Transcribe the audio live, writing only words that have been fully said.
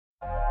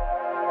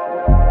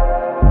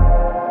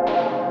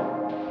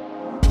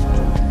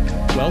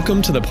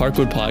Welcome to the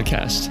Parkwood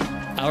Podcast.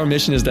 Our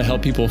mission is to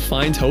help people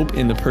find hope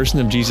in the person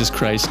of Jesus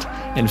Christ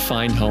and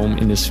find home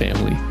in His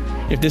family.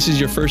 If this is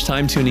your first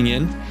time tuning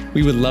in,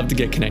 we would love to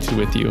get connected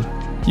with you.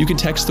 You can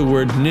text the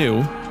word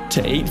NEW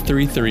to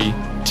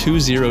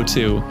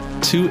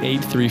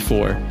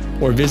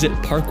 833-202-2834 or visit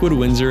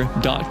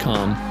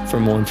parkwoodwindsor.com for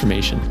more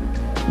information.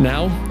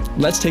 Now,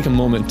 let's take a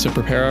moment to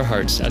prepare our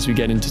hearts as we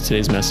get into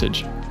today's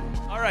message.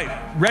 All right,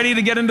 ready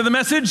to get into the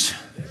message?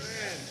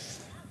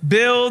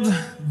 Build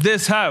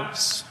this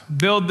house.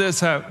 Build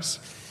this house.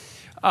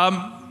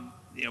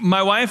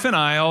 My wife and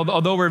I,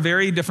 although we're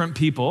very different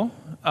people,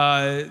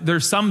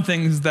 there's some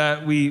things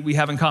that we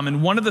have in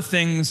common. One of the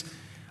things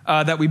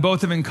that we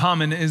both have in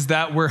common is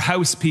that we're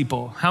house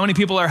people. How many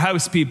people are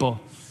house people?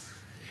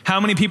 How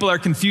many people are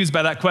confused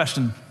by that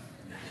question?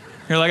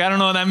 You're like, I don't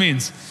know what that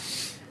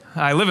means.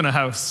 I live in a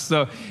house.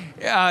 So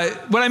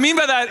what I mean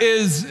by that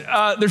is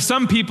there's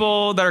some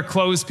people that are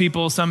clothes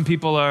people, some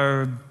people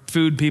are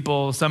food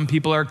people, some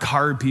people are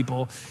car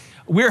people.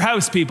 We're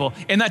house people.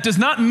 And that does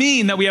not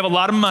mean that we have a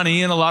lot of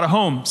money and a lot of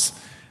homes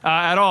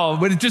at all.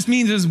 What it just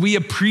means is we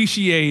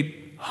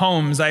appreciate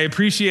homes. I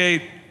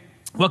appreciate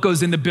what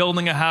goes into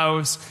building a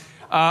house.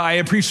 I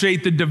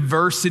appreciate the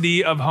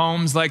diversity of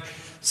homes. Like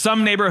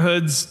some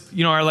neighborhoods,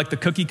 are like the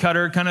cookie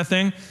cutter kind of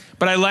thing.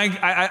 But I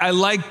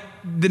like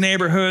the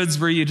neighborhoods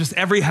where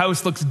every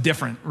house looks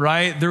different,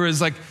 right? There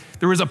was a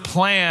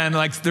plan,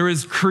 there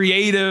was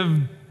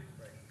creative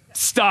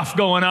stuff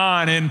going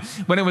on, and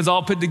when it was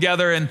all put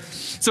together. And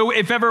so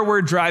if ever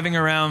we're driving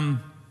around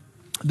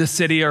the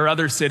city or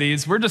other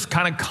cities, we're just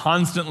kind of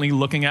constantly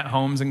looking at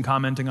homes and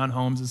commenting on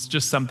homes. It's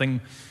just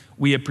something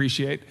we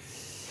appreciate.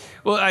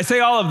 Well, I say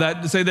all of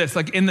that to say this,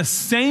 in the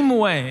same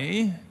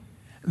way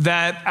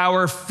that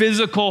our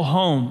physical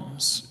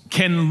homes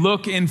can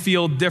look and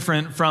feel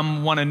different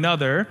from one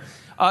another,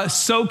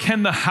 so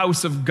can the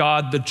house of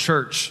God, the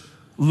church,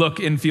 look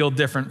and feel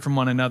different from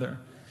one another.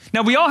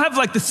 Now, we all have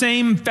the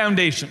same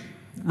foundation,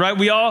 right?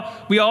 We all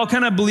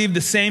kind of believe the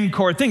same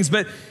core things,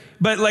 but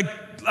I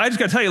just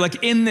got to tell you,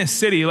 in this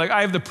city, I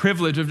have the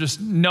privilege of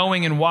just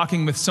knowing and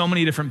walking with so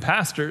many different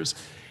pastors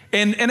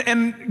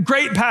and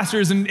great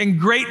pastors and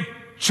great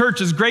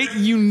churches, great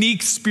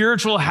unique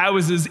spiritual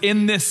houses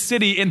in this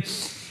city. And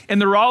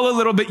they're all a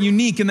little bit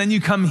unique. And then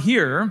you come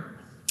here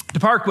to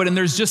Parkwood and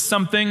there's just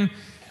something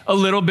a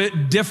little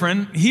bit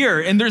different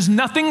here. And there's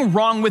nothing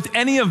wrong with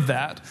any of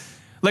that.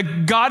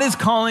 God is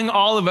calling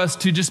all of us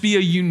to just be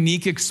a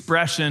unique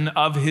expression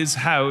of His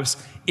house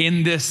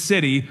in this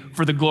city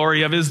for the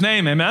glory of His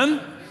name. Amen?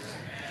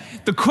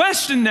 The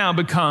question now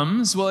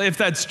becomes, well, if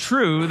that's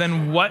true,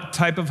 then what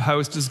type of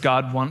house does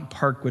God want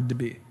Parkwood to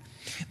be?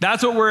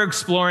 That's what we're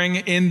exploring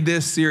in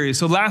this series.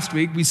 So last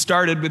week, we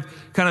started with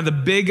kind of the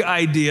big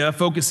idea,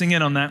 focusing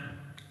in on that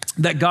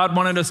God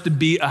wanted us to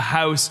be a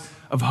house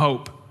of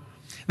hope.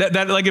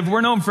 That if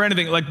we're known for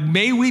anything,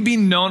 may we be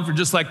known for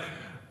just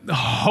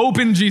hope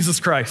in Jesus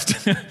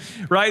Christ,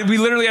 right? We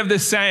literally have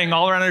this saying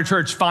all around our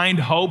church, find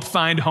hope,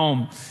 find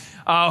home.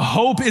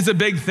 Hope is a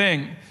big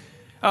thing.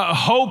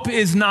 Hope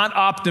is not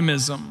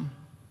optimism.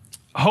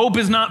 Hope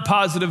is not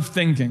positive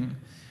thinking.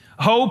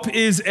 Hope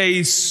is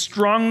a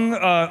strong,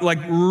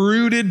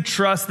 rooted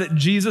trust that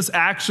Jesus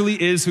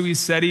actually is who He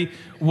said He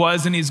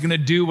was, and He's going to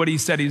do what He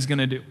said He's going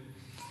to do.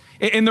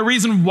 And the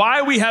reason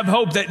why we have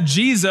hope that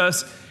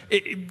Jesus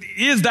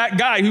is that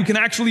guy who can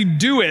actually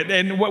do it,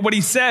 and what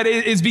He said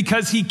is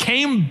because He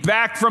came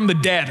back from the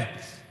dead.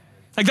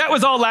 That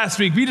was all last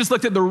week. We just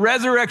looked at the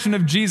resurrection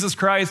of Jesus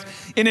Christ,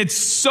 and it's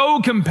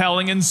so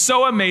compelling and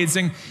so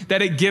amazing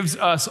that it gives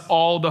us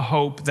all the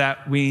hope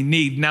that we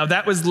need. Now,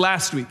 that was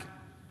last week.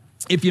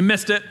 If you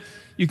missed it,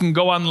 you can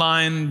go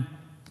online,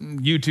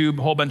 YouTube,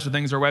 a whole bunch of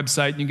things, our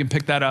website, and you can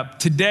pick that up.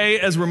 Today,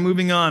 as we're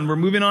moving on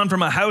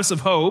from a house of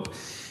hope,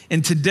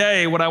 and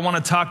today what I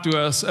want to talk to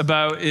us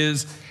about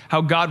is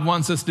how God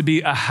wants us to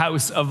be a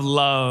house of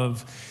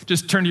love.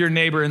 Just turn to your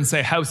neighbor and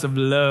say, house of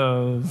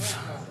love.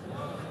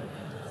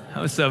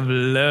 House of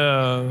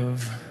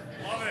love.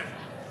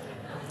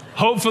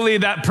 Hopefully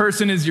that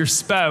person is your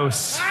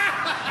spouse.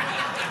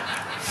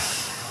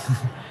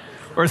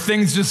 Or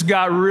things just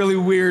got really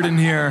weird in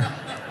here.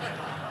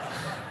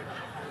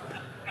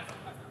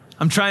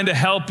 I'm trying to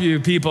help you,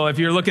 people. If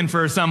you're looking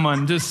for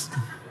someone, just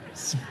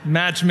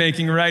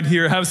matchmaking right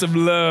here, house of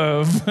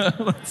love.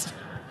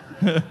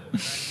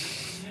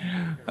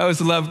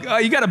 House of love.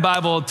 You got a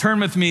Bible, turn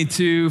with me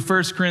to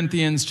 1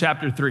 Corinthians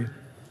chapter 3.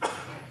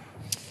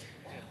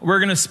 We're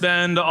going to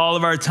spend all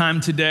of our time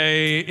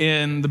today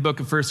in the book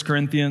of 1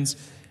 Corinthians.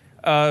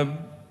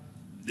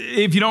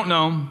 If you don't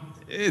know,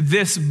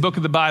 this book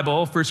of the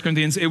Bible, 1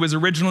 Corinthians, it was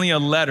originally a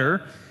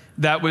letter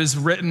that was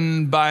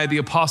written by the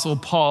Apostle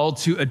Paul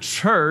to a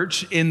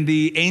church in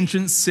the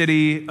ancient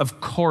city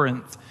of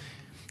Corinth.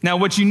 Now,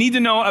 what you need to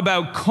know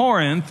about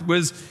Corinth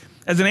was,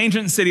 as an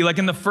ancient city,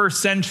 in the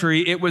first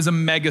century, it was a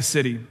mega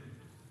city.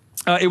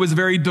 It was a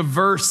very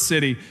diverse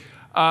city,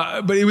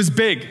 but it was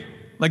big.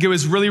 It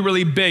was really,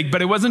 really big.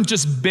 But it wasn't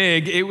just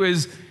big, it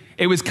was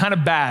kind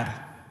of bad.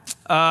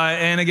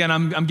 And again,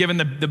 I'm giving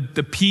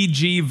the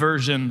PG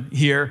version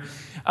here.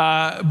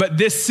 But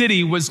this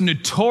city was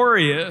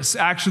notorious,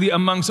 actually,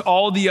 amongst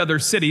all the other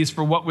cities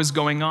for what was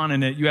going on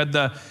in it. You had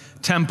the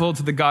temple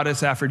to the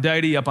goddess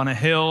Aphrodite up on a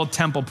hill,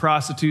 temple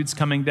prostitutes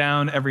coming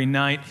down every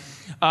night,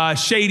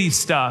 shady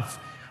stuff,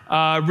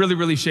 really,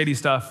 really shady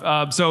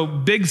stuff. So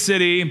big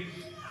city,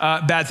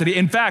 bad city.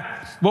 In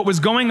fact, what was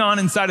going on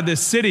inside of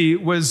this city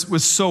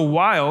was so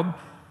wild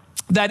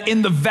that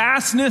in the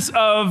vastness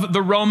of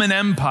the Roman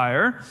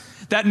Empire,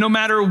 that no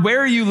matter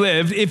where you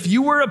lived, if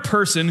you were a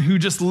person who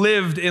just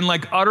lived in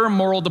like utter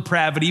moral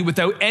depravity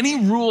without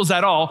any rules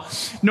at all,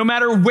 no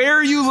matter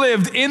where you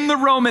lived in the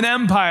Roman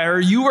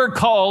Empire, you were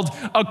called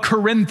a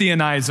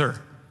Corinthianizer.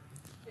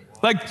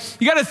 Like,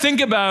 you got to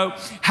think about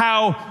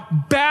how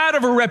bad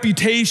of a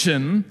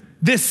reputation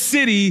this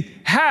city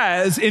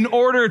has in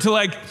order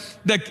to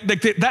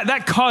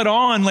that caught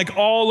on like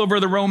all over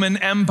the Roman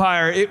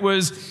Empire. It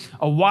was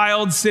a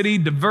wild city,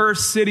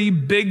 diverse city,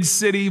 big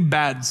city,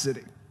 bad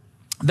city.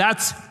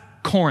 That's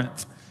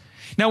Corinth.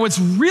 Now, what's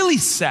really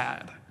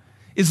sad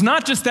is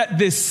not just that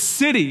this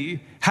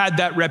city had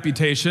that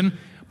reputation,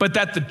 but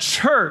that the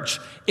church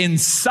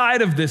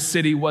inside of this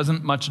city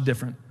wasn't much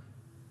different.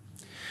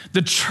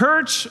 The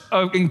church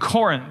in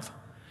Corinth,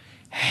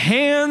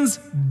 hands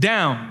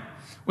down,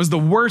 was the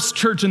worst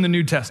church in the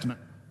New Testament.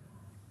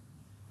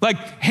 Like,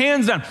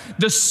 hands down.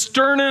 The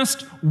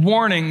sternest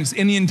warnings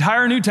in the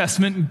entire New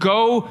Testament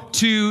go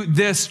to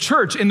this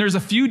church, and there's a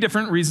few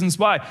different reasons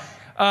why.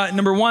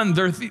 Number one,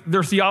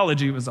 their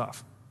theology was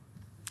off.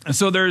 And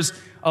so there's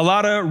a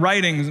lot of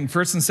writings in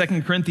 1st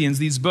and 2nd Corinthians,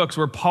 these books,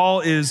 where Paul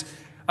is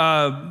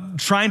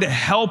trying to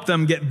help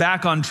them get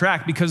back on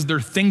track because their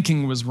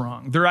thinking was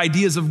wrong. Their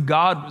ideas of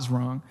God was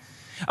wrong.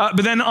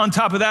 But then on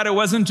top of that, it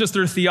wasn't just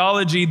their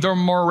theology, their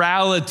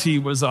morality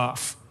was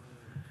off.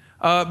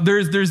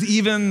 There's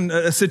even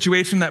a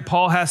situation that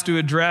Paul has to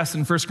address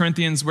in 1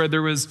 Corinthians where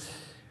there was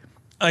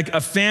like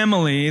a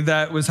family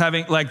that was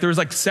having, there was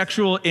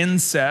sexual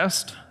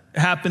incest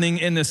happening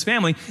in this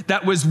family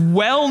that was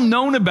well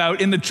known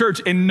about in the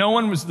church, and no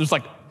one was just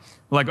like,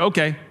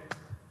 okay,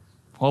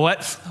 well,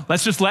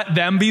 let's just let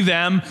them be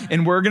them,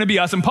 and we're going to be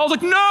us. And Paul's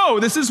like, no,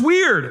 this is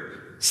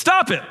weird.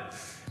 Stop it.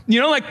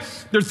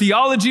 Their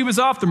theology was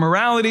off, the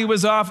morality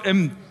was off.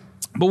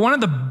 But one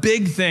of the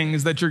big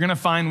things that you're going to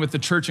find with the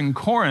church in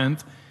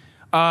Corinth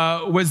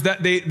was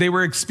that they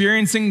were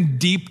experiencing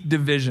deep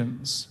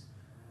divisions.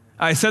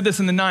 I said this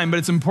in the 9, but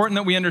it's important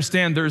that we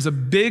understand there's a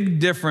big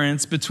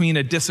difference between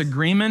a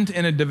disagreement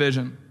and a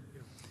division.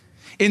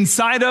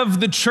 Inside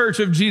of the church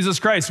of Jesus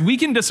Christ, we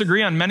can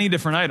disagree on many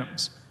different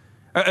items,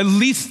 at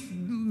least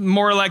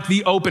more like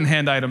the open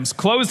hand items.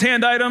 Closed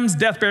hand items,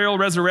 death, burial,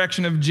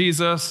 resurrection of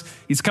Jesus.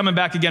 He's coming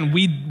back again.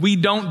 We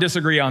don't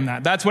disagree on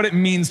that. That's what it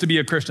means to be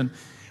a Christian.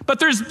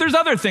 But there's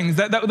other things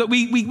that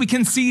we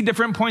can see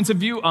different points of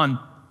view on.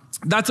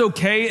 That's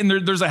okay, and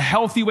there's a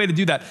healthy way to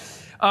do that.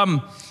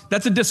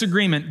 That's a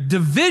disagreement.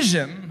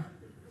 Division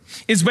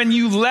is when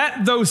you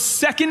let those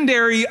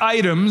secondary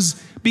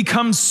items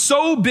become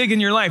so big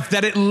in your life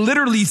that it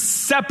literally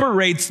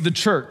separates the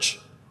church.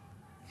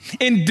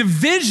 And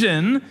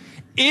division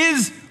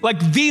is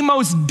like the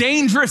most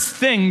dangerous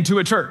thing to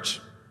a church.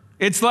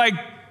 It's like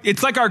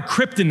our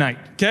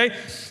kryptonite, okay?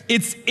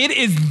 It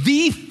is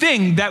the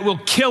thing that will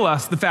kill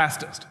us the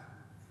fastest.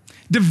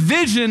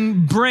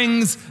 Division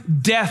brings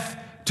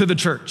death to the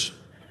church.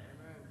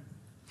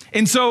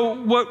 And so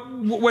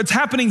what's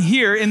happening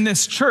here in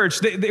this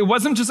church, it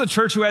wasn't just a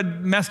church who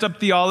had messed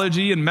up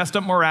theology and messed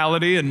up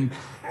morality, and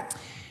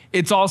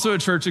it's also a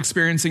church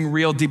experiencing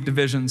real deep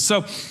divisions.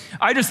 So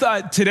I just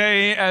thought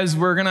today, as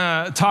we're going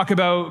to talk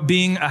about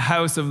being a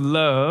house of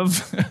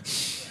love,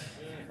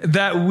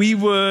 that we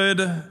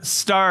would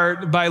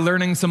start by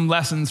learning some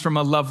lessons from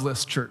a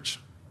loveless church,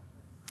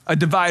 a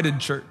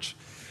divided church.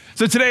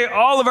 So today,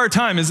 all of our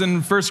time is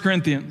in 1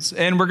 Corinthians,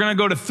 and we're going to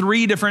go to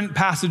 3 different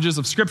passages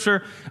of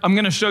Scripture. I'm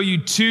going to show you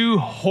 2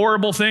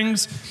 horrible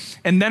things,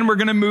 and then we're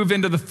going to move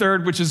into the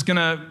third, which is going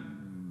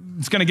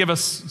to give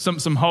us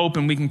some hope,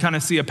 and we can kind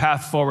of see a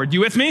path forward. You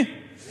with me?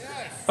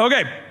 Yes.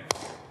 Okay,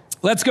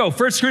 let's go.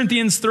 1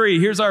 Corinthians 3.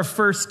 Here's our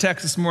first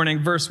text this morning,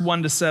 verse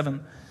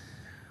 1-7.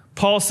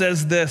 Paul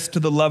says this to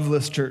the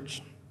loveless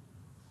church.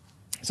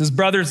 He says,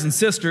 brothers and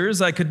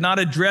sisters, I could not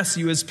address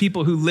you as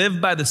people who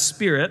live by the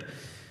Spirit,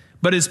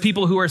 but as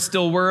people who are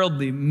still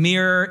worldly,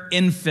 mere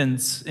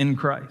infants in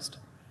Christ.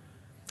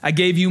 I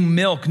gave you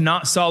milk,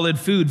 not solid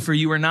food, for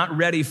you were not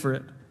ready for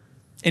it.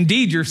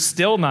 Indeed, you're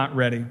still not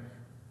ready.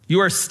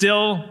 You are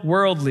still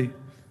worldly.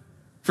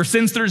 For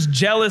since there's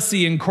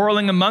jealousy and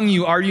quarreling among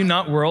you, are you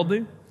not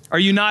worldly? Are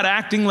you not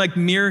acting like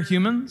mere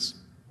humans?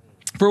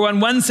 For when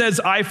one says,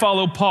 I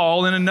follow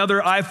Paul, and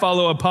another, I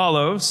follow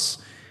Apollos,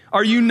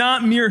 are you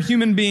not mere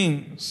human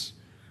beings?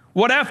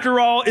 What, after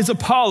all, is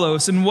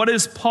Apollos, and what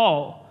is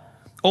Paul?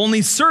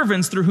 Only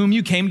servants through whom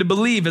you came to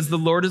believe, as the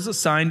Lord has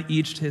assigned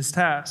each his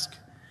task.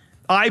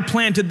 I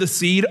planted the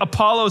seed,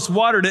 Apollos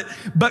watered it,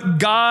 but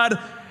God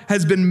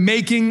has been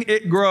making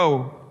it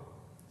grow.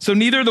 So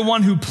neither the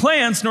one who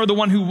plants nor the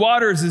one who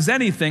waters is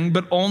anything,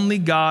 but only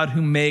God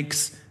who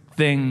makes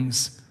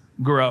things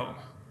grow.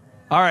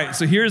 All right,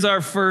 so here's our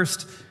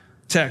first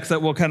text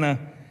that we'll kind of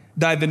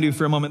dive into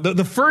for a moment.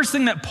 The first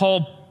thing that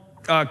Paul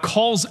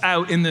calls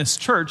out in this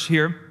church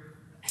here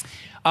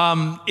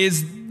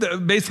is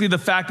basically the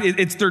fact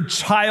it's their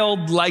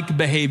childlike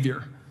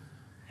behavior.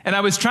 And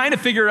I was trying to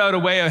figure out a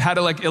way of how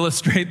to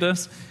illustrate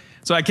this.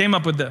 So I came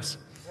up with this.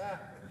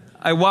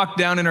 I walked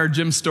down in our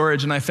gym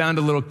storage and I found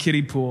a little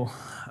kiddie pool.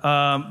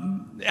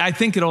 I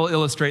think it'll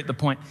illustrate the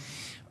point.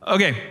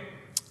 Okay,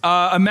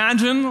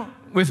 imagine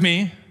with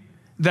me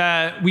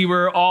that we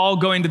were all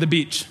going to the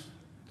beach,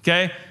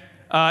 okay?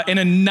 In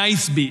a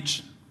nice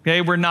beach, okay?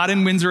 We're not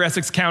in Windsor,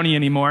 Essex County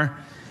anymore.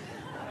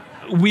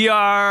 We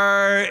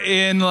are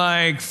in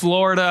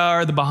Florida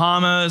or the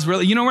Bahamas.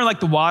 You know where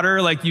the water,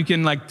 you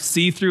can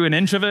see through an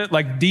inch of it,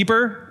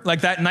 deeper,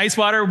 that nice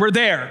water? We're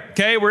there,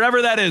 okay?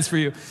 Wherever that is for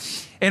you.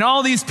 And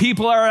all these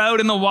people are out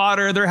in the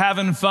water, they're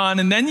having fun.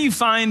 And then you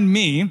find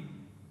me,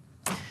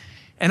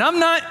 and I'm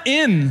not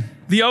in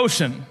the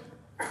ocean.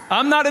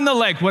 I'm not in the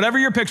lake, whatever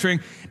you're picturing.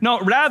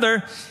 No,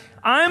 rather,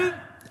 I'm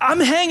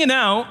hanging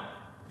out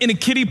in a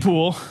kiddie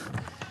pool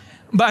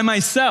by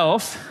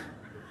myself.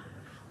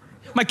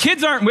 My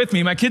kids aren't with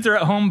me. My kids are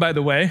at home, by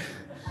the way.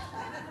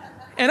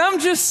 And I'm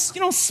just,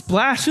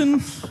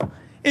 splashing,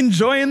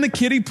 enjoying the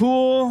kiddie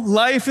pool,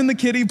 life in the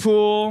kiddie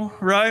pool,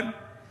 right?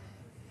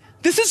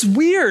 This is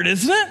weird,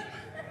 isn't it?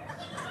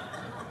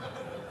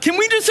 Can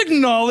we just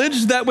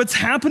acknowledge that what's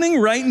happening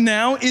right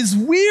now is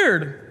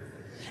weird?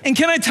 And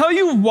can I tell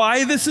you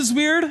why this is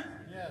weird? Yes,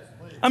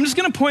 please. I'm just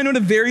going to point out a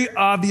very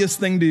obvious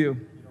thing to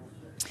you.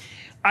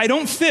 I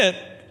don't fit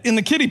in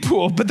the kiddie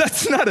pool, but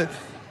that's not it.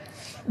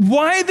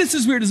 Why this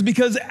is weird is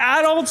because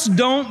adults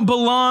don't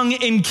belong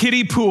in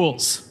kiddie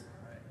pools.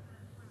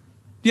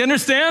 Do you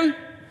understand?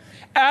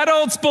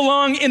 Adults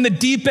belong in the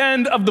deep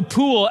end of the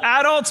pool.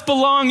 Adults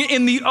belong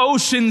in the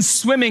ocean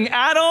swimming.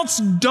 Adults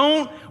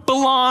don't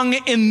belong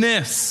in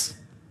this.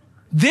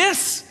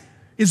 This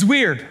is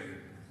weird.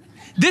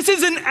 This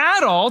is an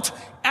adult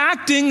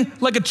acting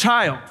like a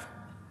child.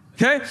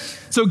 Okay?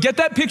 So get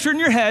that picture in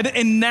your head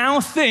and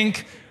now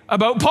think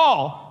about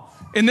Paul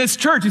in this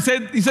church. He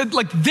said,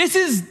 this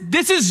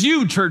is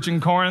you, church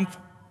in Corinth.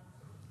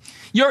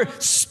 You're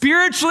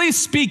spiritually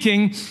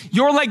speaking,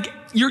 you're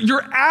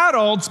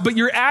adults, but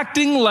you're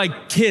acting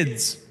like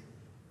kids.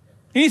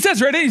 And he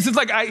says, right? He says,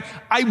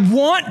 I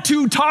want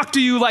to talk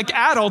to you like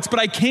adults, but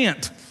I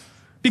can't.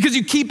 Because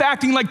you keep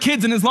acting like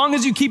kids, and as long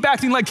as you keep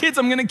acting like kids,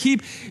 I'm going to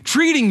keep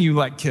treating you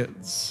like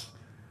kids.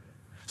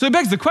 So it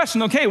begs the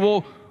question, okay,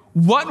 well,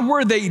 what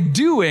were they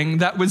doing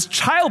that was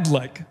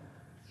childlike?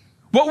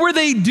 What were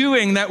they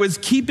doing that was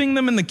keeping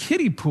them in the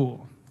kiddie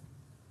pool?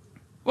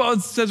 Well,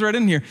 it says right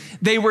in here,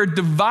 they were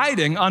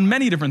dividing on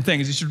many different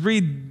things. You should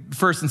read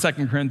 1st and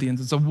 2nd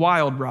Corinthians. It's a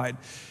wild ride.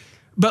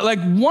 But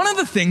one of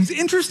the things,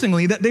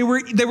 interestingly, that they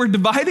were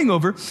dividing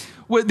over,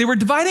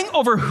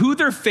 who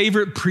their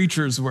favorite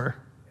preachers were.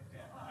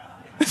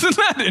 Isn't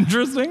that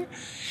interesting?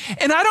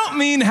 And I don't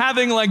mean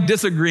having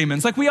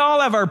disagreements. We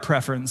all have our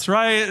preference,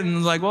 right?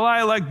 And well,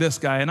 I like this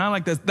guy and I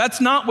like this. That's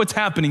not what's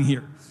happening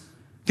here.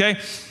 Okay?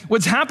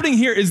 What's happening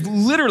here is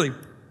literally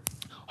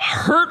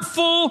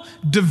hurtful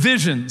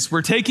divisions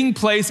were taking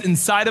place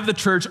inside of the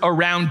church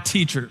around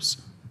teachers.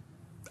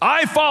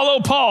 I follow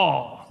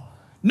Paul.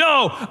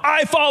 No,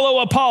 I follow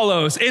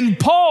Apollos. And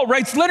Paul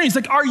writes letters.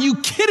 He's are you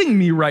kidding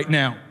me right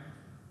now?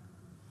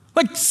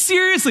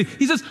 Seriously.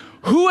 He says,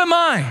 who am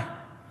I?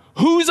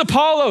 Who's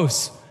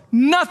Apollos?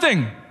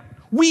 Nothing.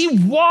 We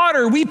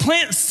water, we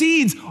plant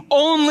seeds.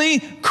 Only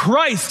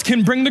Christ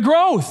can bring the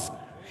growth.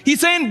 He's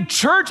saying,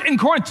 church in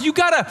Corinth, you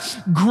gotta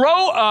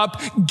grow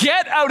up,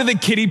 get out of the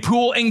kiddie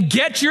pool, and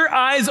get your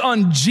eyes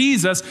on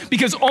Jesus,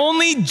 because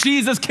only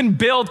Jesus can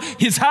build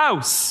his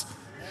house.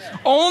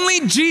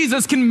 Only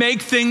Jesus can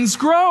make things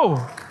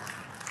grow.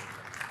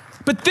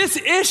 But this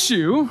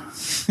issue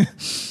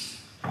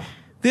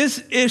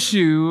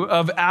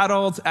of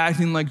adults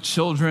acting like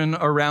children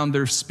around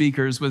their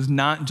speakers was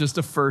not just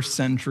a first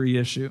century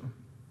issue.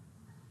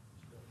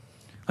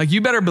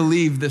 You better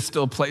believe this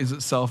still plays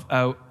itself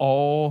out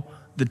all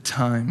the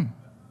time.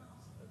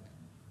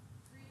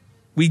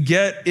 We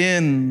get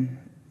in,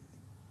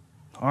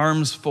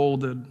 arms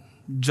folded,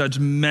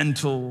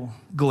 judgmental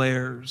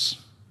glares.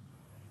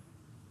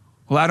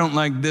 Well, I don't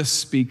like this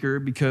speaker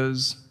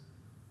because,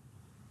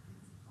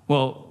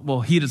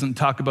 well, he doesn't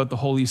talk about the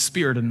Holy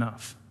Spirit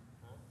enough.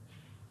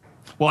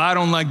 Well, I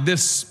don't like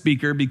this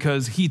speaker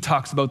because he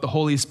talks about the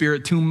Holy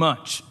Spirit too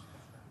much.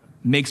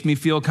 Makes me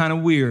feel kind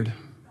of weird.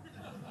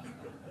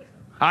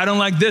 I don't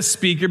like this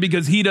speaker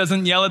because he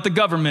doesn't yell at the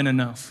government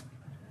enough.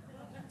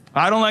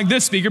 I don't like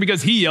this speaker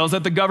because he yells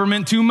at the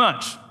government too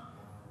much.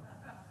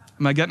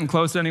 Am I getting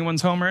close to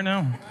anyone's home right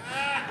now?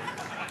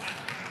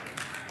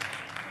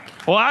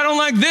 Well, I don't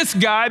like this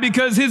guy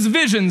because his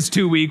vision's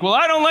too weak. Well,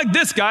 I don't like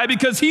this guy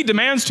because he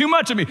demands too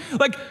much of me.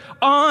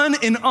 On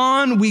and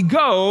on we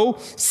go,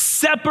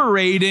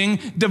 separating,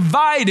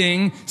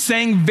 dividing,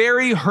 saying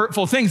very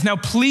hurtful things. Now,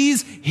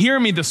 please hear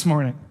me this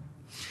morning.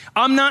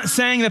 I'm not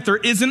saying that there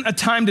isn't a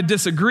time to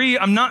disagree.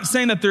 I'm not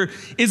saying that there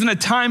isn't a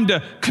time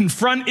to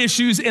confront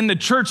issues in the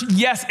church.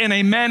 Yes and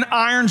amen.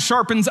 Iron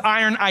sharpens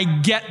iron. I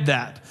get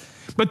that.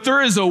 But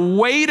there is a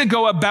way to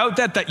go about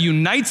that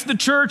unites the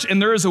church,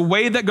 and there is a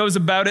way that goes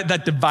about it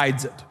that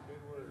divides it.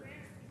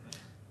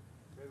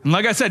 And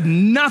like I said,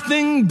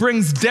 nothing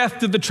brings death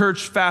to the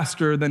church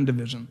faster than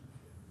division.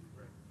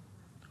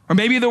 Or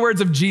maybe the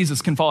words of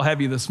Jesus can fall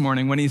heavy this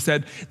morning when he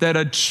said that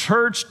a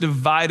church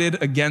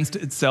divided against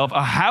itself,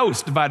 a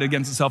house divided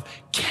against itself,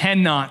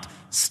 cannot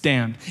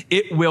stand.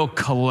 It will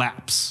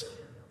collapse.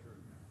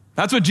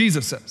 That's what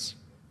Jesus says.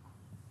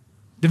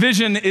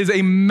 Division is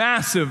a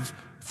massive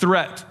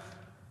threat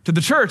to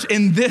the church,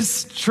 and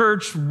this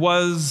church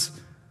was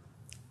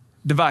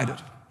divided.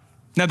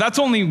 Now, that's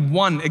only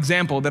one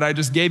example that I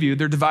just gave you.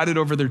 They're divided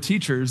over their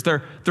teachers.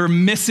 They're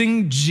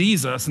missing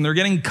Jesus, and they're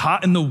getting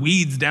caught in the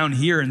weeds down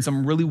here in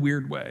some really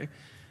weird way.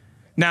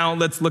 Now,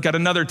 let's look at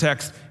another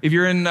text. If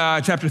you're in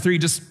chapter 3,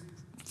 just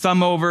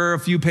thumb over a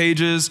few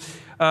pages.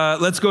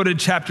 Let's go to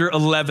chapter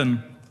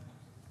 11.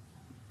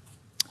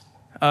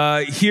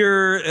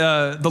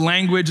 Here, the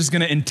language is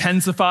going to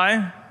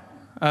intensify.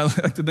 I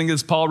like to think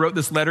as Paul wrote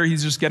this letter,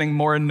 he's just getting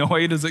more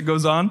annoyed as it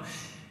goes on.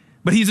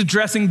 But he's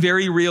addressing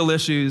very real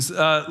issues.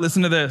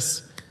 Listen to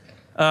this.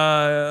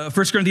 1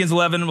 Corinthians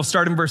 11, we'll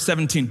start in verse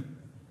 17.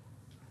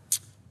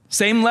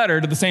 Same letter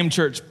to the same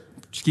church.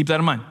 Just keep that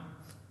in mind.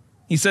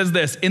 He says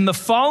this, in the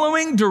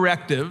following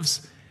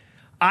directives,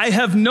 I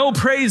have no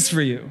praise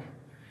for you,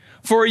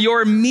 for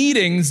your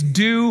meetings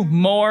do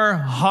more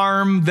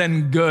harm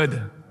than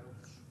good.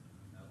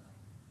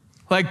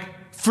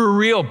 Like, for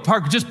real,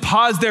 Park, just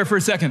pause there for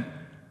a second.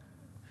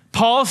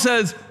 Paul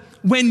says,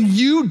 when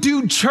you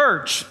do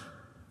church,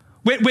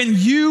 when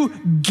you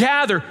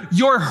gather,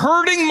 you're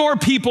hurting more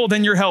people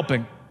than you're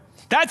helping.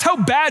 That's how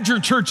bad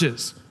your church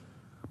is.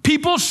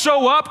 People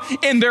show up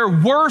and they're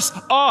worse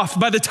off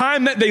by the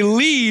time that they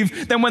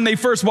leave than when they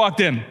first walked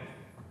in.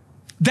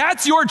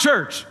 That's your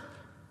church.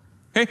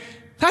 Okay?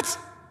 That's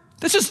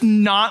just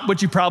not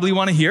what you probably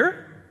want to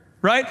hear,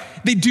 right?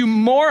 They do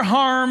more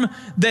harm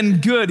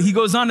than good. He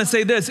goes on to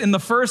say this, in the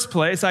first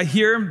place, I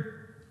hear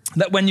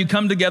that when you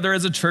come together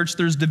as a church,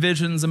 there's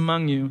divisions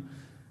among you.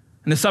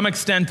 And to some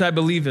extent, I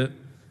believe it.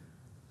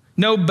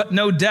 No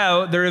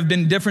doubt there have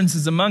been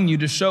differences among you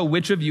to show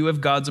which of you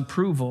have God's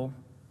approval.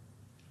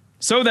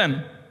 So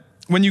then,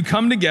 when you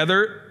come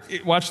together,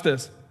 watch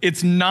this.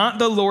 It's not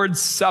the Lord's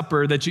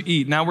Supper that you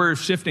eat. Now we're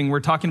shifting. We're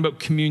talking about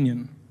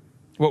communion,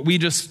 what we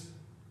just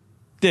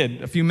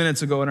did a few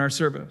minutes ago in our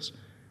service.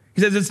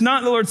 He says, it's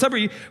not the Lord's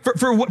Supper.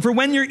 For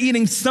when you're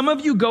eating, some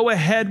of you go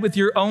ahead with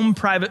your own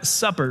private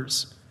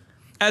suppers.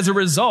 As a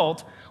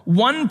result,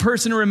 one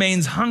person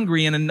remains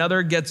hungry and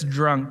another gets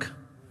drunk.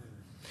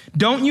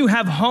 Don't you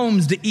have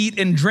homes to eat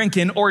and drink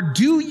in, or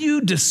do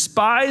you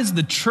despise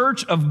the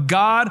church of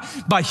God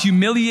by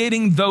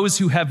humiliating those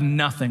who have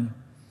nothing?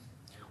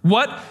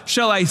 What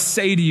shall I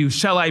say to you?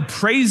 Shall I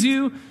praise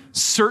you?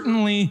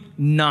 Certainly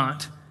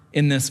not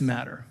in this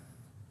matter.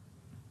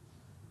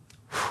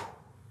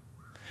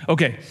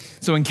 Okay,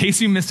 so in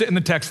case you missed it in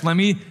the text, let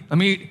me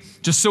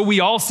just so we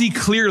all see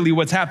clearly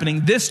what's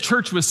happening. This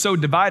church was so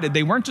divided.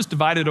 They weren't just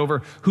divided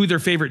over who their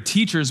favorite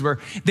teachers were.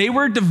 They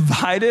were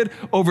divided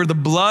over the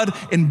blood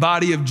and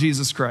body of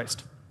Jesus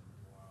Christ.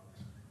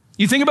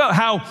 You think about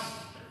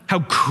how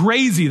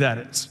crazy that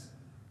is.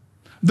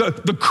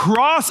 The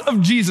cross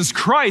of Jesus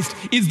Christ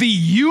is the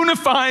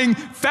unifying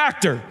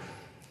factor.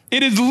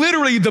 It is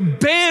literally the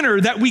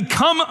banner that we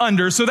come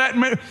under, so that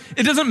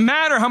it doesn't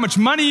matter how much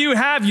money you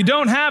have, you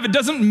don't have. It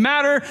doesn't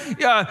matter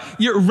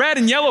you're red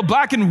and yellow,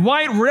 black and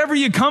white, wherever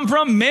you come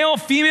from, male,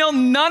 female.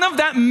 None of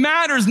that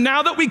matters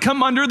now that we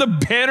come under the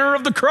banner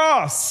of the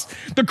cross.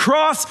 The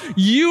cross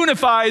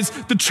unifies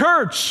the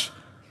church.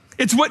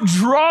 It's what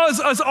draws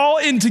us all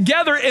in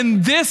together,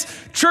 and this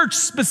church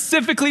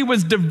specifically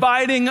was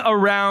dividing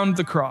around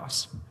the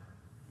cross.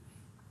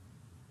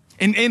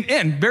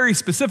 And very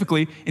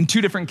specifically, in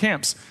two different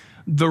camps,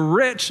 the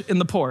rich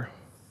and the poor.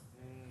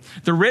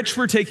 The rich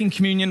were taking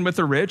communion with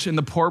the rich, and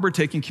the poor were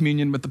taking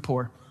communion with the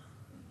poor.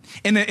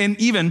 And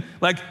even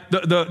like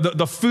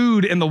the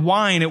food and the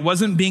wine, it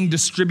wasn't being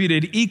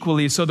distributed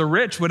equally, so the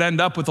rich would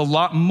end up with a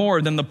lot more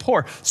than the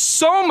poor.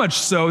 So much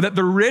so that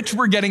the rich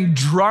were getting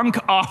drunk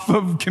off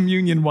of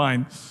communion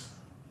wine.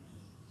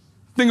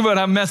 Think about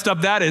how messed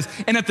up that is.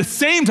 And at the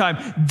same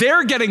time,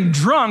 they're getting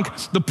drunk,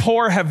 the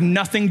poor have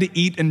nothing to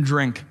eat and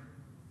drink.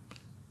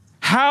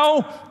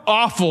 How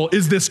awful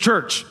is this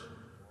church?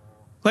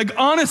 Like,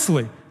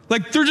 honestly,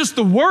 like they're just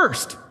the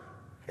worst.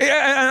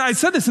 I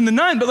said this in the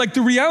 9, but like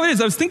the reality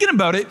is I was thinking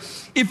about it.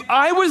 If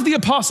I was the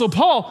Apostle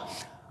Paul,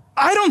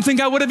 I don't think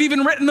I would have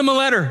even written them a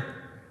letter.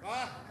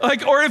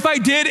 Like, or if I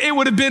did, it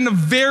would have been a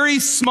very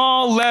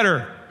small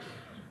letter.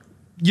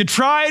 You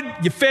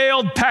tried, you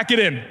failed, pack it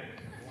in.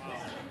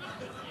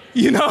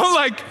 You know,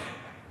 like,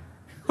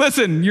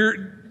 listen, you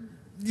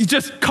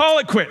just call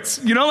it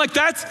quits. You know, like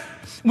that's,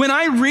 when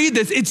I read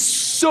this, it's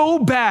so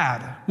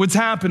bad what's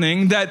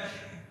happening that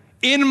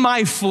in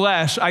my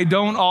flesh, I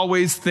don't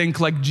always think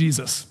like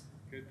Jesus.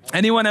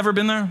 Anyone ever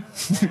been there?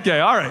 Okay,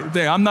 all right,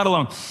 I'm not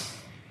alone.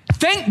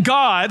 Thank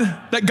God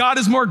that God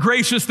is more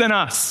gracious than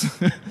us.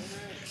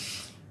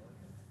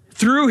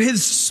 Through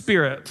his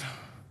Spirit,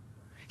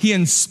 he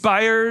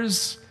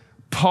inspires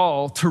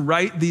Paul to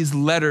write these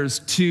letters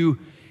to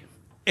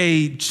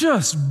a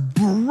just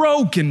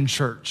broken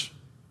church.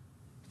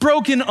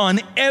 Broken on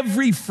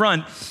every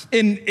front.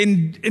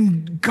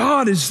 And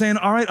God is saying,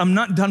 all right, I'm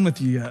not done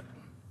with you yet.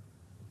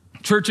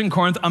 Church in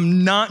Corinth,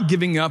 I'm not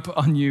giving up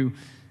on you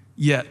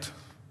yet.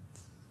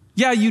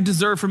 Yeah, you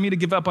deserve for me to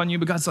give up on you,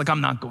 but God's like,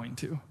 I'm not going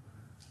to.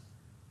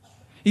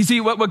 You see,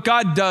 what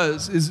God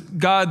does is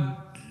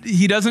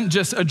he doesn't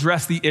just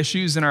address the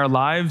issues in our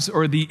lives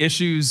or the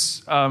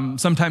issues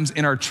sometimes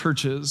in our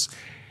churches.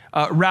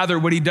 Rather,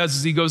 what he does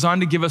is he goes on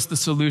to give us the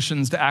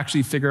solutions to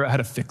actually figure out how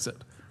to fix it.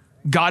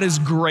 God is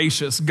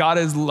gracious. God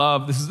is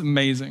love. This is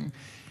amazing.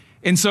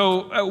 And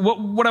so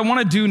what I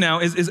want to do now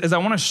is I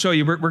want to show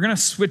you, we're going to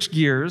switch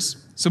gears.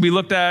 So we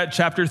looked at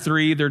chapter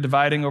 3, they're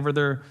dividing over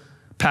their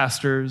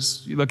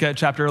pastors. You look at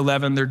chapter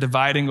 11, they're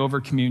dividing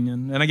over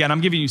communion. And again,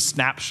 I'm giving you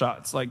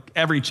snapshots. Like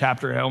every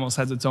chapter almost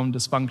has its own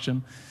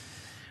dysfunction.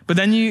 But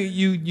then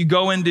you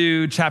go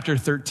into chapter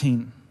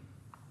 13.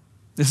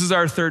 This is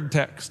our third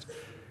text.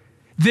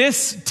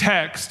 This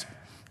text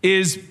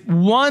is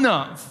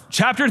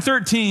chapter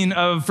 13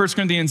 of 1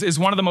 Corinthians is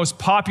one of the most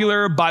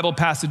popular Bible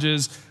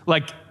passages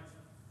like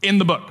in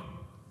the book,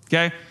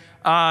 okay?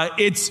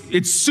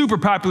 It's super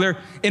popular,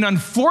 and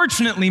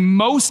unfortunately,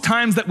 most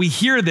times that we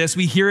hear this,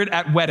 we hear it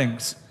at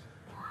weddings.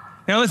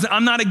 Now listen,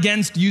 I'm not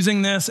against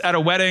using this at a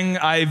wedding.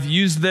 I've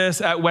used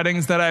this at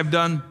weddings that I've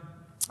done,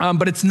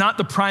 but it's not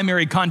the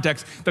primary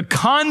context. The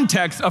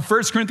context of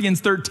 1 Corinthians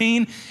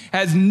 13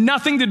 has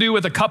nothing to do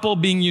with a couple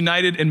being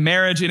united in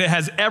marriage, and it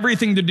has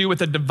everything to do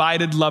with a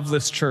divided,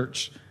 loveless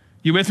church.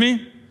 You with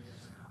me?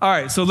 All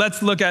right, so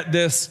let's look at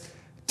this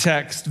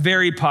text,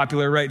 very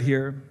popular right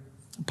here.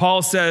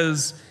 Paul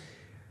says,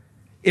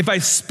 if I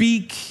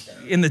speak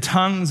in the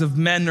tongues of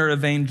men or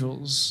of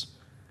angels,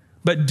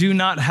 but do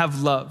not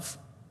have love,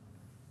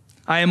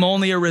 I am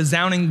only a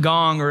resounding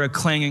gong or a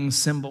clanging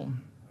cymbal.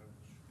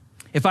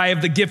 If I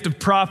have the gift of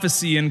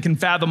prophecy and can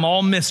fathom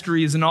all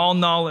mysteries and all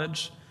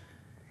knowledge,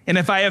 and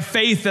if I have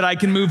faith that I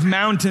can move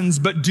mountains,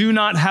 but do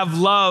not have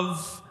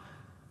love,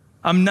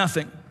 I'm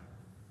nothing.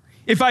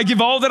 If I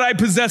give all that I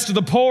possess to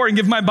the poor and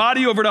give my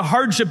body over to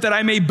hardship that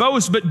I may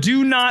boast, but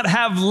do not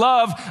have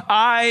love,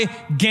 I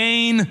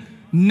gain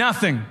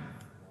nothing.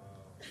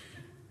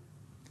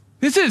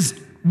 This is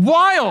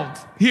wild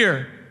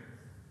here.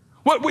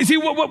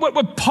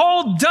 What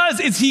Paul does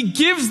is he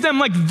gives them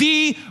like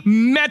the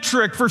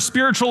metric for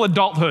spiritual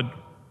adulthood.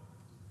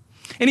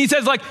 And he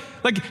says like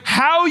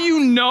how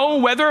you know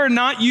whether or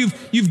not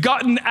you've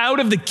gotten out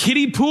of the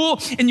kiddie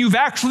pool and you've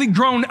actually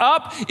grown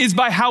up is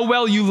by how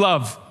well you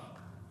love.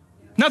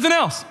 Nothing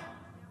else.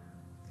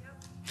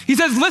 He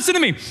says, listen to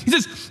me. He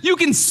says, you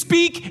can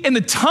speak in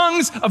the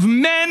tongues of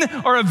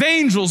men or of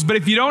angels, but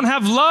if you don't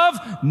have love,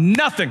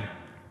 nothing.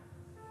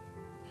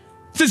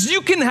 He says,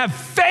 you can have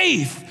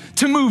faith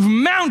to move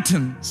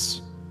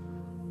mountains,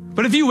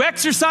 but if you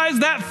exercise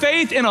that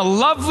faith in a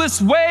loveless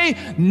way,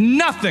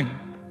 nothing.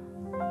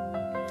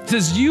 He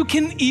says, you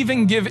can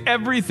even give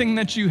everything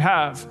that you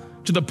have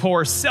to the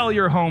poor, sell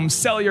your home,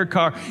 sell your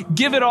car,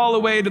 give it all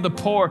away to the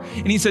poor.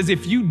 And he says,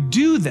 if you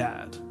do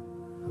that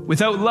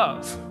without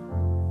love,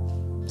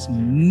 it's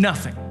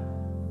nothing.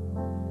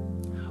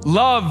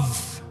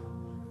 Love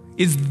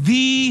is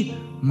the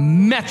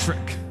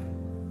metric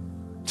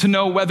to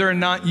know whether or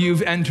not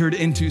you've entered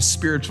into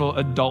spiritual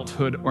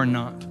adulthood or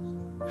not.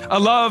 A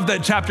love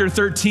that chapter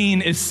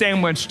 13 is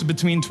sandwiched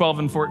between 12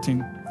 and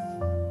 14.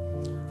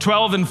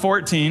 12 and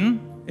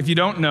 14, if you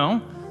don't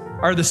know,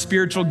 are the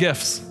spiritual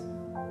gifts.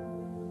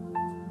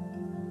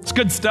 It's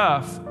good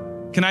stuff.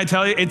 Can I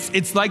tell you,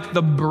 it's like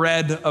the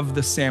bread of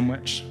the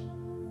sandwich.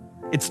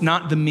 It's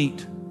not the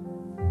meat.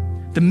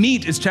 The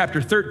meat is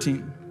chapter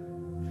 13.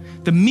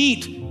 The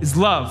meat is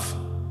love.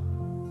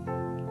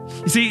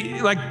 You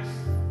see, like,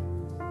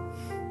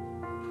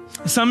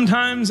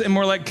 sometimes in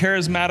more like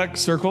charismatic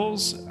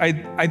circles,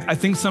 I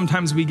think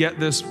sometimes we get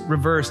this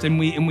reversed and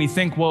we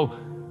think, well,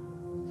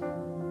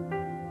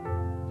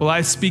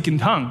 I speak in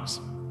tongues.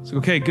 It's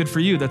like, okay, good for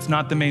you. That's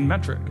not the main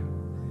metric.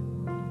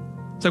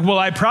 It's like, well,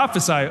 I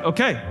prophesy.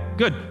 Okay,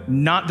 good.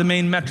 Not the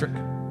main metric.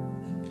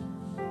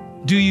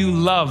 Do you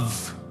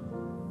love?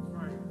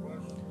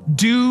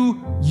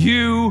 Do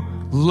you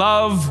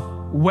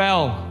love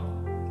well?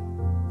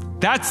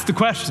 That's the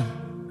question.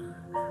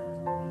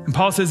 And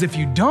Paul says, if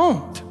you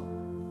don't,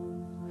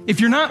 if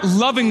you're not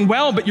loving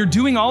well, but you're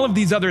doing all of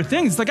these other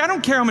things, like, I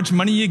don't care how much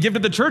money you give to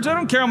the church. I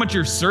don't care how much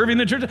you're serving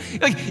the church.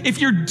 Like, if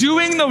you're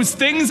doing those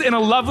things in a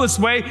loveless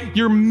way,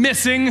 you're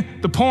missing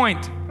the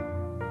point.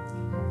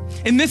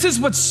 And this is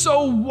what's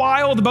so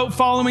wild about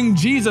following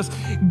Jesus.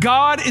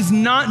 God is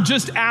not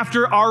just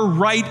after our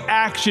right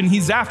action.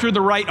 He's after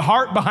the right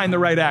heart behind the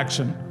right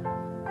action.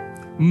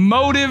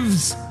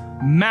 Motives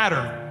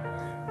matter.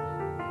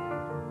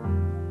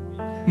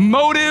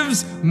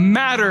 Motives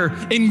matter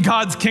in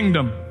God's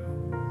kingdom.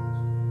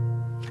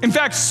 In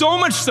fact, so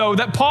much so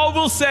that Paul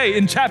will say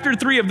in chapter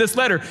 3 of this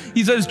letter,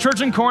 he says, church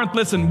in Corinth,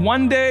 listen,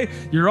 one day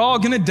you're all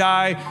going to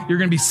die. You're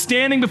going to be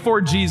standing before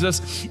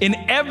Jesus. In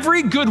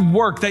every good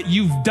work that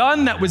you've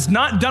done that was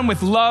not done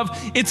with love,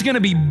 it's going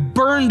to be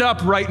burned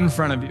up right in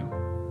front of you.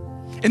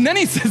 And then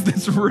he says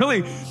this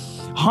really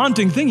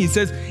haunting thing. He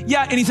says,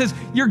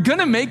 you're going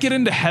to make it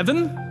into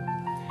heaven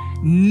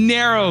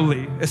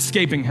narrowly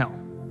escaping hell.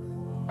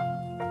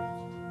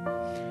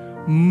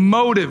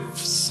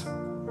 Motives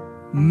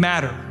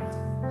matter.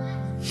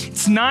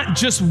 It's not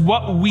just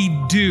what we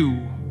do,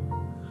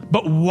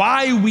 but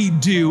why we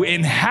do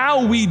and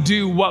how we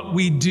do what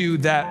we do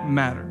that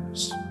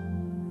matters.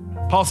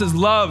 Paul says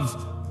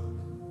love,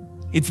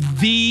 it's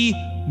the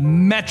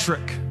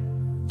metric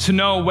to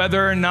know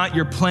whether or not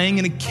you're playing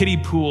in a kiddie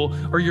pool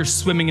or you're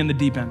swimming in the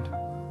deep end.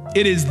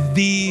 It is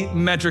the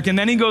metric. And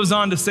then he goes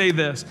on to say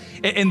this,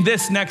 and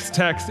this next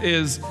text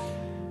is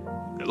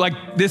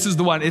this is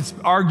the one. It's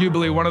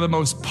arguably one of the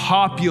most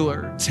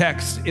popular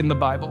texts in the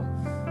Bible.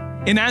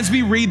 And as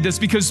we read this,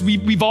 because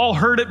we've all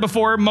heard it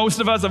before, most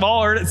of us have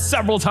all heard it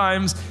several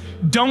times,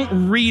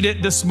 don't read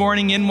it this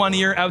morning in one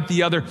ear, out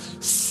the other.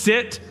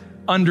 Sit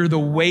under the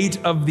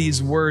weight of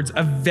these words.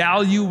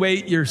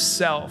 Evaluate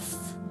yourself.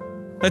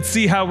 Let's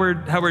see how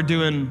we're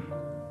doing.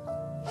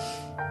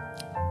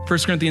 1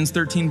 Corinthians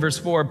 13, verse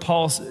 4,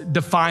 Paul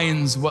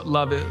defines what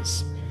love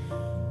is.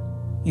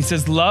 He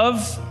says,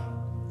 love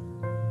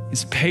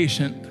is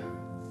patient.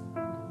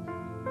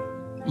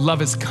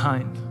 Love is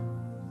kind.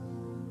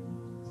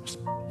 Just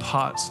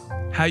pause.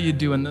 How you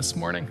doing this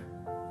morning?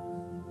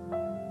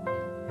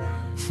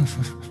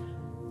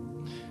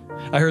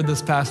 I heard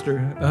this pastor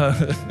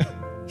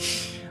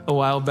a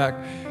while back.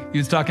 He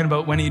was talking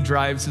about when he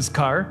drives his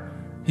car.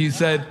 He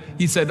said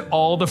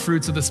all the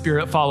fruits of the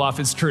Spirit fall off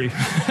his tree.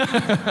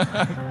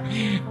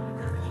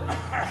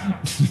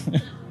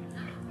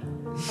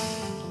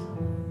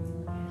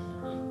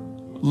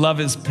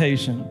 Love is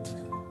patient.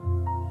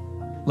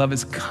 Love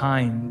is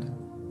kind.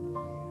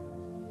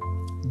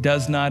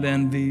 Does not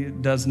envy,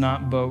 does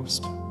not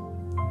boast.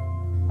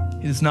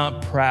 It is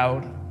not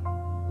proud.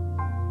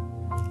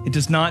 It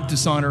does not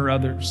dishonor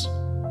others.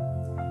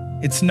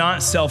 It's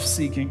not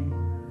self-seeking.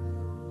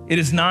 It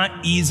is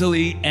not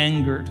easily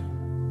angered.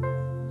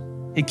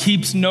 It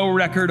keeps no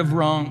record of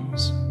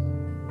wrongs.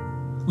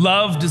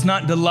 Love does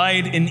not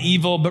delight in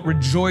evil, but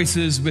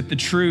rejoices with the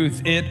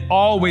truth. It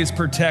always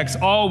protects,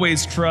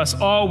 always trusts,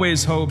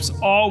 always hopes,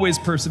 always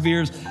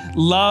perseveres.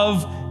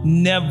 Love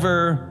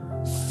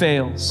never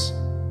fails.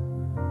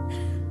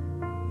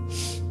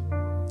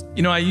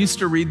 You know, I used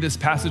to read this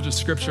passage of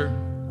scripture,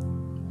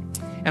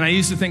 and I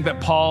used to think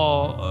that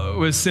Paul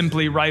was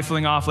simply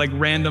rifling off like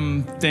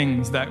random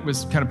things that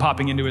was kind of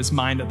popping into his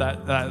mind at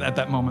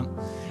that moment.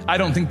 I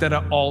don't think that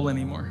at all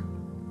anymore.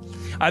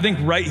 I think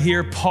right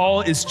here, Paul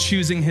is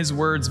choosing his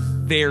words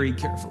very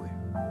carefully,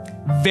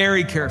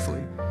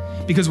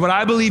 because what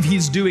I believe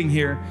he's doing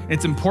here, and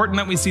it's important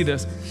that we see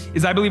this,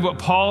 is I believe what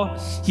Paul,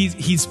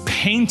 he's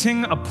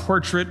painting a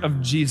portrait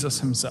of Jesus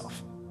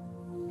himself.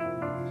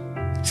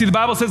 See, the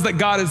Bible says that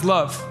God is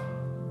love.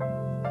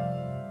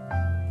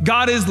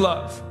 God is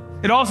love.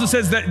 It also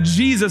says that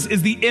Jesus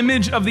is the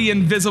image of the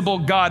invisible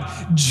God.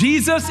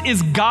 Jesus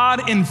is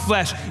God in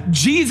flesh.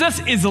 Jesus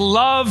is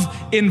love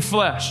in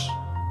flesh.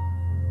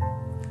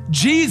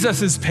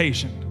 Jesus is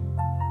patient.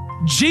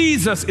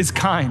 Jesus is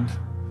kind.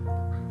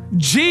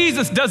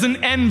 Jesus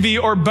doesn't envy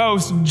or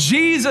boast.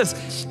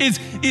 Jesus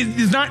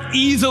is not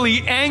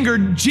easily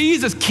angered.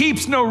 Jesus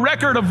keeps no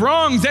record of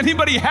wrongs.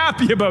 Anybody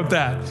happy about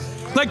that?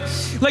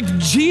 Like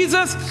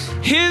Jesus,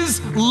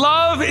 his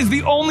love is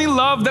the only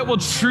love that will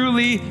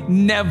truly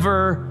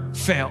never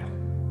fail.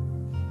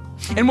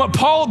 And what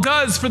Paul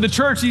does for the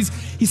church,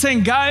 he's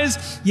saying,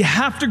 guys, you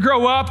have to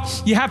grow up.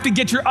 You have to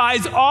get your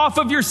eyes off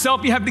of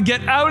yourself. You have to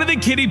get out of the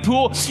kiddie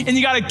pool, and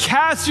you got to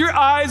cast your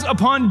eyes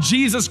upon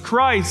Jesus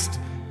Christ.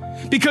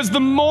 Because the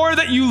more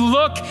that you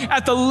look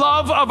at the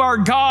love of our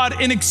God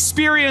and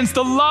experience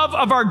the love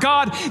of our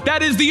God,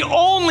 that is the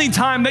only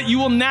time that you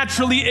will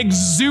naturally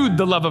exude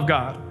the love of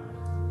God.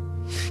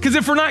 Because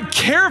if we're not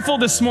careful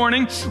this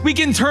morning, we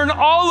can turn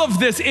all of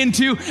this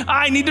into,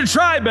 I need to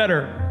try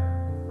better.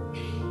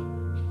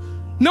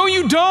 No,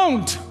 you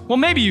don't. Well,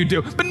 maybe you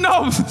do, but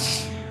no.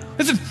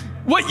 Listen,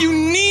 what you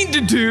need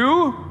to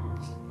do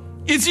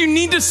is you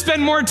need to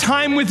spend more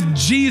time with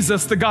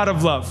Jesus, the God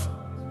of love.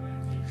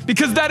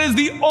 Because that is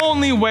the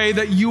only way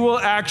that you will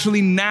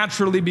actually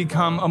naturally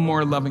become a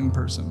more loving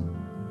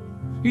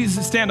person. You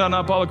stand on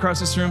up all across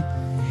this room.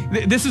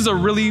 This is a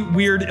really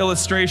weird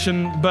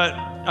illustration, but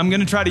I'm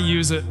going to try to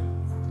use it.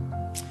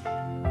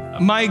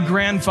 My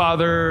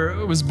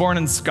grandfather was born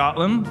in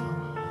Scotland.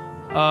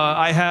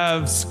 I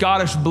have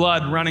Scottish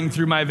blood running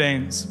through my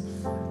veins.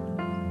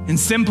 And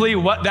simply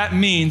what that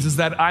means is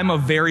that I'm a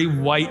very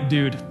white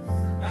dude.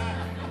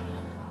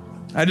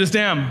 I just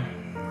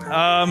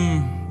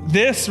am.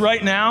 This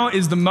right now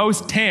is the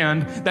most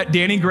tanned that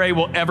Danny Gray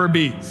will ever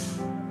be.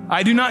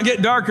 I do not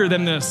get darker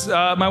than this.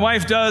 My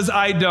wife does,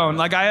 I don't.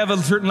 Like, I have a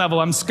certain level.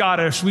 I'm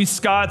Scottish. We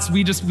Scots,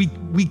 we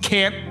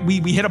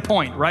hit a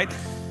point, right?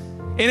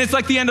 And it's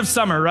like the end of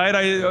summer, right?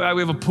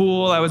 We have a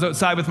pool. I was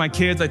outside with my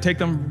kids. I take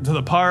them to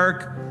the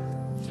park.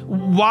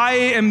 Why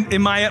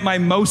am I at my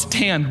most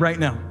tanned right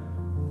now?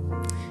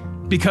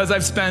 Because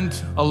I've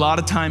spent a lot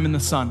of time in the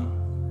sun.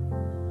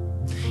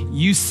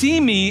 You see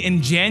me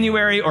in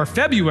January or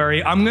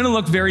February, I'm gonna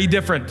look very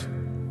different,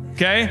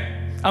 okay?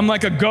 I'm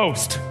like a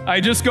ghost. I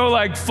just go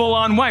like full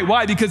on white.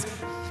 Why? Because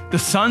the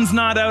sun's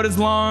not out as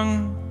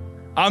long.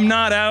 I'm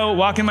not out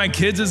walking my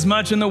kids as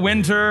much in the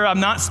winter. I'm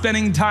not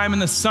spending time in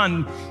the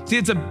sun. See,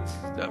 it's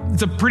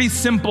a pretty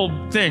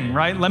simple thing,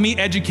 right? Let me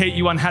educate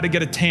you on how to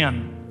get a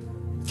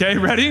tan. Okay,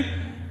 ready?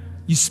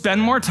 You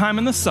spend more time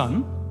in the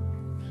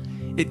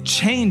sun, it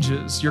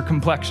changes your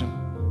complexion.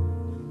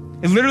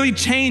 It literally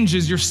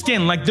changes your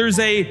skin. Like it's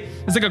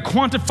like a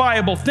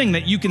quantifiable thing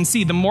that you can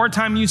see. The more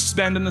time you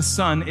spend in the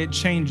sun, it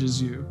changes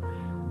you.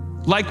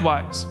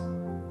 Likewise,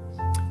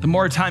 the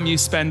more time you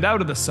spend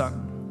out of the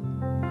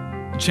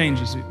sun, it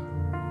changes you.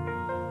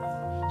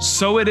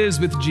 So it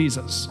is with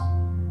Jesus.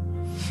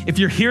 If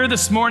you're here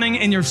this morning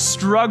and you're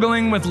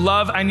struggling with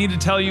love, I need to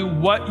tell you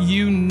what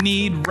you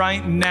need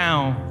right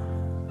now.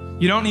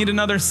 You don't need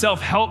another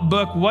self-help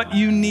book. What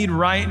you need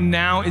right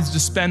now is to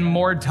spend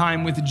more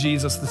time with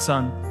Jesus the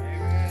Son.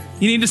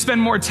 You need to spend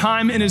more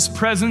time in his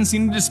presence. You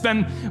need to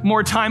spend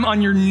more time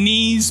on your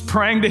knees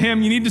praying to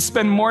him. You need to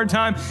spend more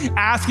time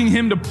asking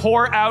him to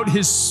pour out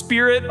his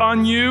Spirit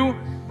on you,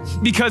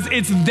 because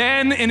it's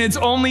then and it's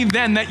only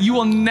then that you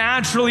will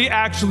naturally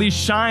actually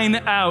shine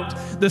out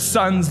the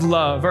Son's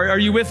love. Are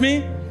you with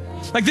me?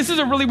 Like, this is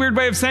a really weird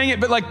way of saying it,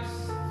 but like,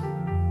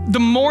 the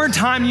more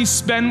time you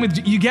spend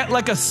with, you get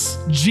like a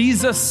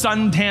Jesus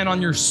suntan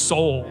on your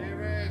soul.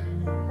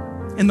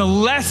 And the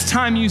less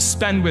time you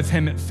spend with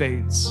him, it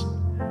fades.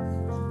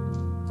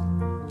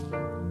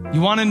 You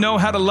want to know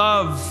how to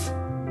love?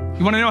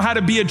 You want to know how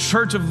to be a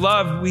church of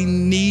love? We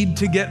need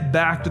to get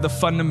back to the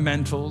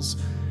fundamentals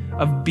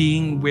of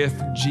being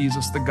with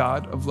Jesus, the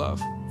God of love.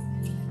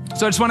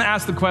 So I just want to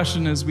ask the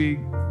question as we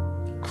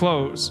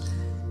close.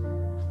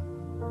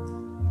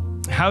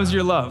 How's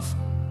your love?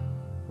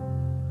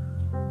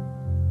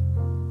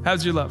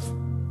 How's your love?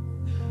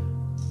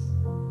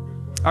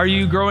 Are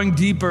you growing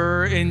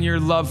deeper in your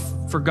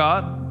love for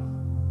God?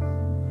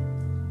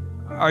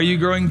 Are you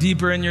growing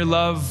deeper in your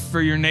love for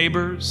your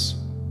neighbors?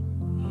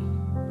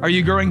 Are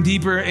you growing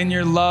deeper in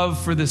your love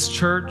for this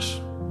church?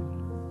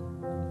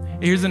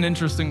 Here's an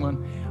interesting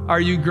one. Are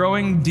you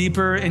growing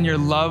deeper in your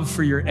love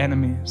for your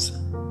enemies?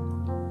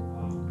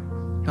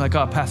 You're like,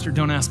 oh, Pastor,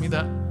 don't ask me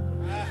that.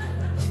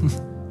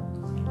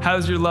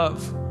 How's your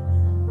love?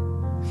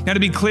 Now, to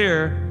be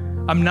clear,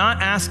 I'm not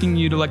asking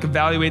you to like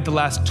evaluate the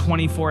last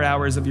 24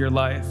 hours of your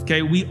life,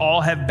 okay? We all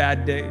have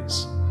bad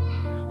days.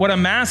 What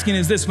I'm asking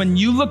is this: when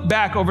you look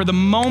back over the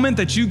moment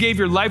that you gave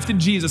your life to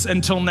Jesus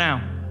until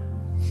now,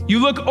 you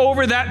look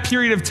over that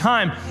period of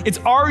time,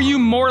 are you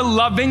more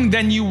loving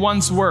than you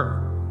once were?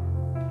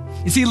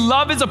 You see,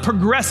 love is a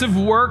progressive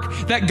work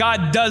that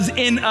God does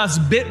in us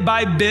bit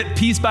by bit,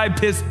 piece by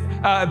piece,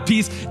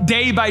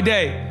 day by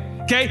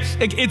day, okay?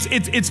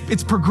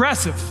 It's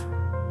progressive,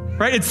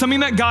 right? It's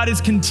something that God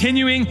is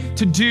continuing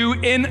to do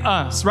in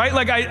us, right?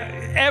 Like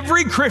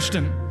every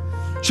Christian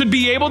should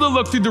be able to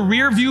look through the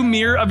rear view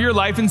mirror of your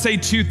life and say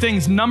two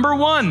things. Number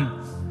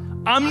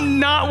one, I'm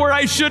not where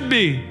I should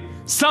be.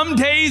 Some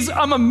days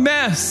I'm a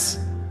mess.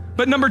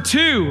 But number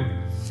two,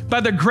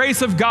 by the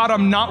grace of God,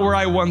 I'm not where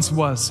I once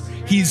was.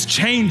 He's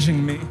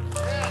changing me.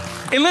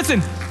 And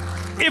listen,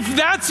 if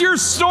that's your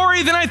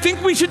story, then I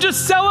think we should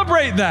just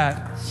celebrate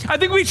that. I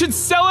think we should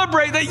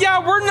celebrate that,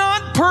 yeah, we're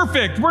not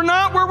perfect. We're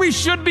not where we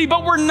should be,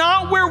 but we're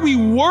not where we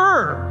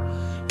were.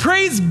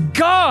 Praise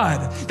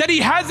God that he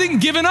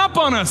hasn't given up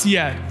on us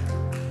yet.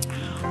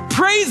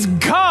 Praise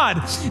God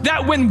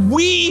that when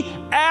we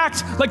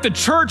act like the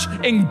church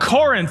in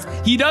Corinth,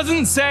 he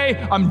doesn't say,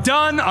 I'm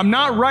done, I'm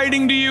not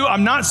writing to you,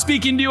 I'm not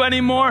speaking to you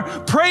anymore.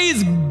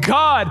 Praise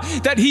God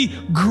that he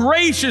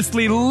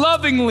graciously,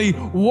 lovingly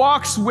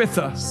walks with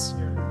us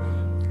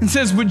and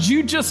says, would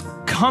you just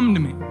come to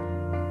me?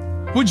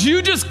 Would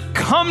you just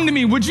come to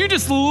me? Would you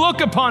just look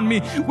upon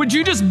me? Would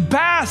you just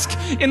bask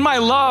in my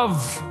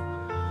love?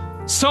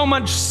 So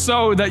much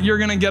so that you're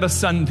gonna get a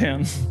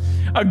suntan,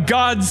 a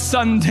God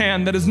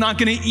suntan that is not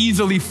gonna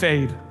easily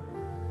fade.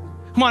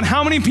 Come on,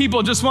 how many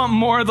people just want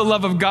more of the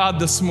love of God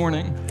this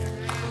morning?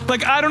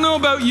 Like, I don't know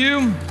about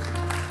you,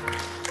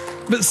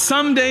 but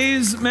some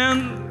days,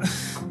 man,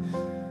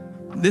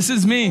 this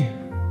is me.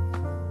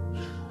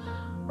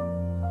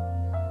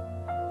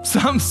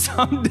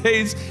 Some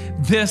days,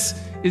 this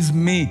is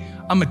me.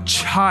 I'm a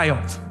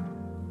child.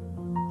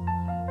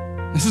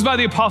 This is by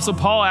the Apostle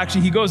Paul,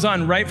 actually. He goes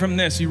on right from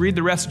this. You read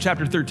the rest of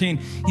chapter 13.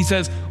 He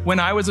says, when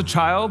I was a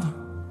child,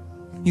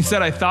 he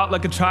said, I thought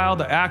like a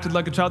child, I acted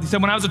like a child. He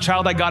said, when I was a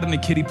child, I got in the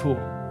kiddie pool.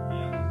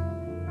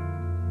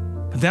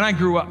 But then I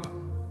grew up.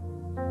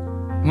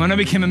 And when I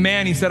became a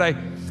man, he said, I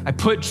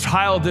put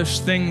childish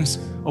things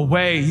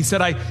away. He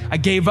said, I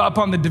gave up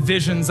on the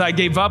divisions. I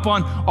gave up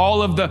on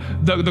all of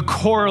the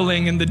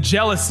quarreling and the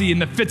jealousy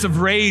and the fits of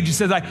rage. He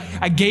says,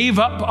 I gave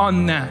up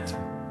on that.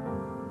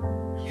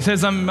 He He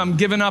says, I'm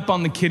giving up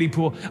on the kiddie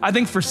pool. I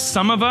think for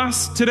some of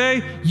us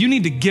today, you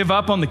need to give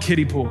up on the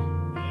kiddie pool.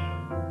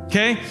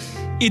 Okay?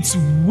 It's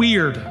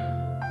weird.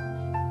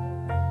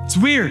 It's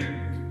weird.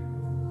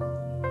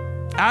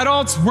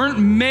 Adults weren't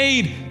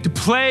made to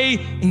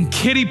play in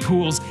kiddie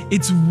pools.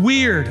 It's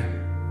weird.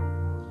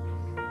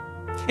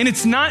 And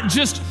it's not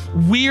just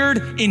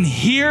weird in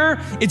here,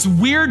 it's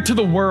weird to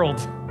the world.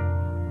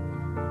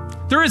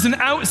 There is an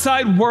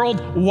outside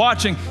world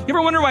watching. You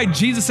ever wonder why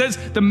Jesus says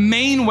the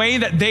main way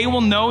that they will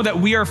know that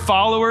we are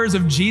followers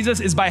of Jesus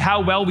is by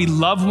how well we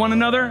love one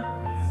another?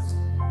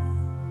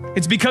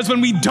 It's because when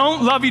we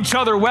don't love each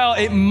other well,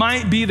 it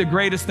might be the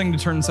greatest thing to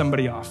turn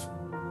somebody off.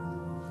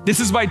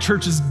 This is why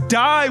churches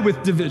die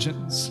with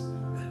divisions,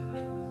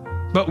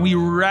 but we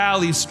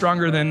rally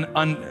stronger than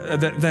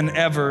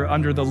ever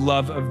under the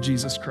love of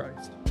Jesus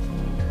Christ.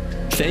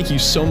 Thank you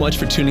so much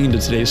for tuning into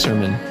today's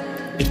sermon.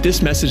 If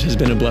this message has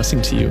been a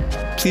blessing to you,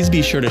 please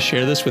be sure to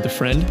share this with a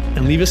friend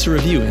and leave us a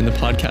review in the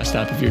podcast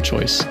app of your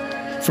choice.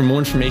 For more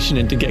information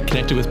and to get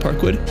connected with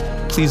Parkwood,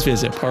 please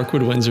visit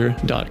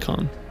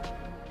parkwoodwindsor.com.